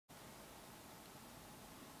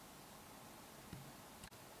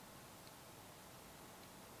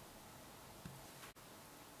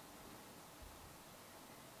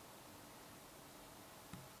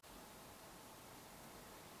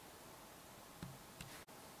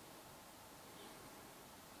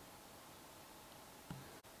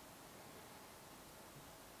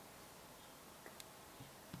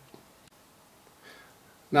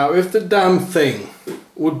Now if the damn thing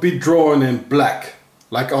would be drawn in black,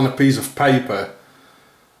 like on a piece of paper,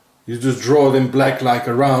 you just draw it in black like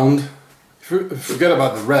a round, forget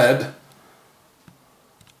about the red.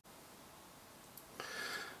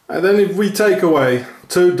 And then if we take away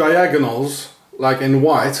two diagonals, like in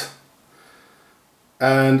white,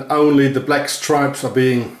 and only the black stripes are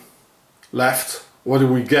being left, what do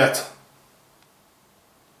we get?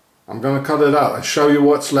 I'm going to cut it out and show you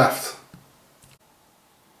what's left.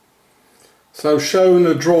 So shown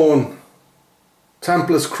a drawn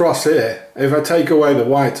Templar's cross here, if I take away the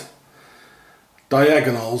white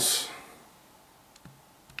diagonals.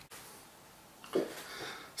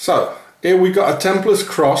 So here we got a Templar's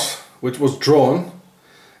cross which was drawn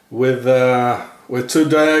with two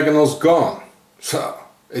diagonals gone. So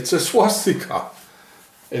it's a swastika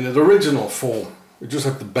in its original form. We just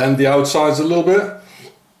have to bend the outsides a little bit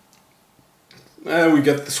and we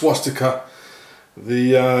get the swastika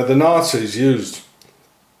the Nazis used.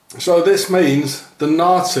 So this means the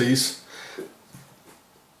Nazis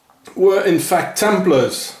were in fact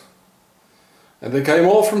Templars, and they came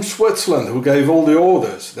all from Switzerland, who gave all the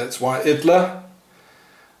orders. That's why Hitler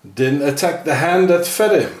didn't attack the hand that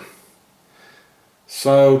fed him.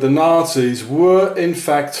 So the Nazis were in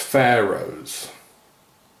fact pharaohs,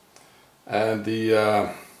 and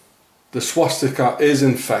the swastika is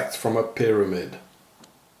in fact from a pyramid.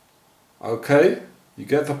 Okay, you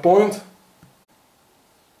get the point?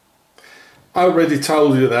 I already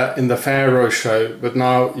told you that in the Pharaoh show, but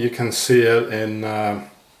now you can see it in a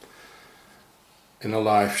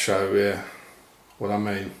live show here, what I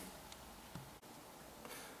mean.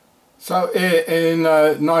 So here in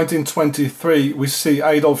 1923 we see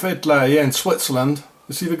Adolf Hitler here in Switzerland.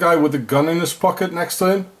 You see the guy with the gun in his pocket next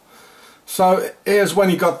to him? So here's when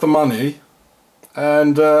he got the money,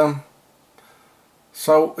 and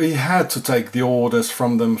so he had to take the orders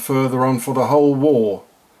from them further on for the whole war.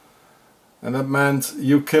 And that meant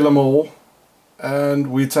you kill them all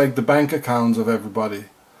and we take the bank accounts of everybody.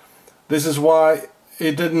 This is why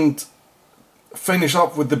he didn't finish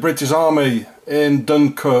up with the British Army in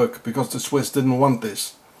Dunkirk, because the Swiss didn't want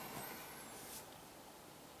this.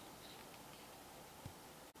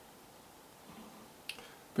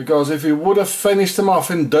 Because if he would have finished them off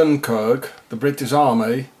in Dunkirk, the British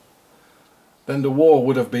Army, then the war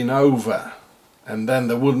would have been over, and then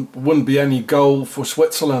there wouldn't be any goal for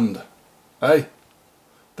Switzerland. Hey,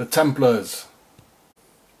 the Templars.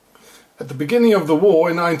 At the beginning of the war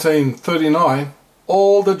in 1939,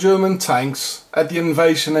 all the German tanks at the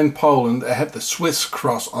invasion in Poland had the Swiss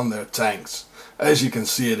cross on their tanks, as you can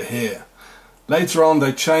see it here. Later on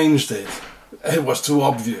they changed it. It was too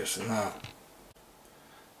obvious. No.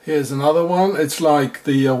 Here's another one. It's like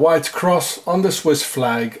the white cross on the Swiss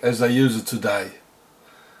flag as they use it today.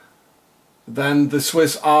 Then the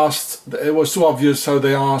Swiss asked, it was too obvious, so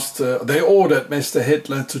they asked, they ordered Mr.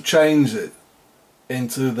 Hitler to change it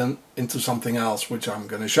into something else, which I'm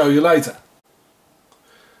going to show you later.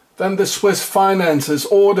 Then the Swiss finances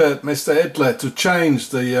ordered Mr. Hitler to change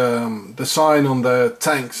the sign on the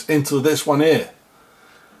tanks into this one here,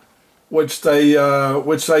 which they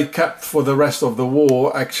kept for the rest of the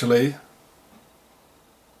war actually.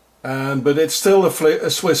 But it's still a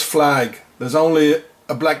Swiss flag. There's only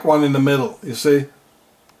a black one in the middle, you see.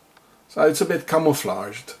 So it's a bit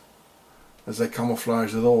camouflaged, as they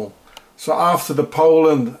camouflaged it all. So after the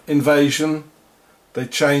Poland invasion, they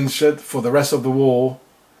changed it for the rest of the war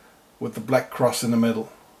with the black cross in the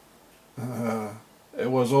middle.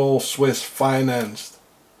 It was all Swiss financed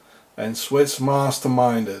and Swiss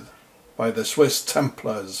masterminded by the Swiss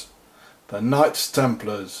Templars, the Knights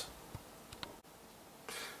Templars.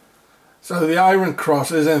 So the Iron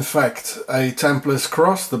Cross is in fact a Templar's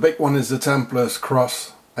cross. The big one is the Templar's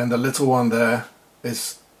cross, and the little one there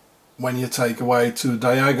is when you take away two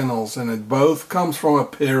diagonals, and it both comes from a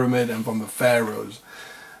pyramid and from the Pharaohs,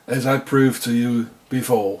 as I proved to you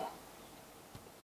before.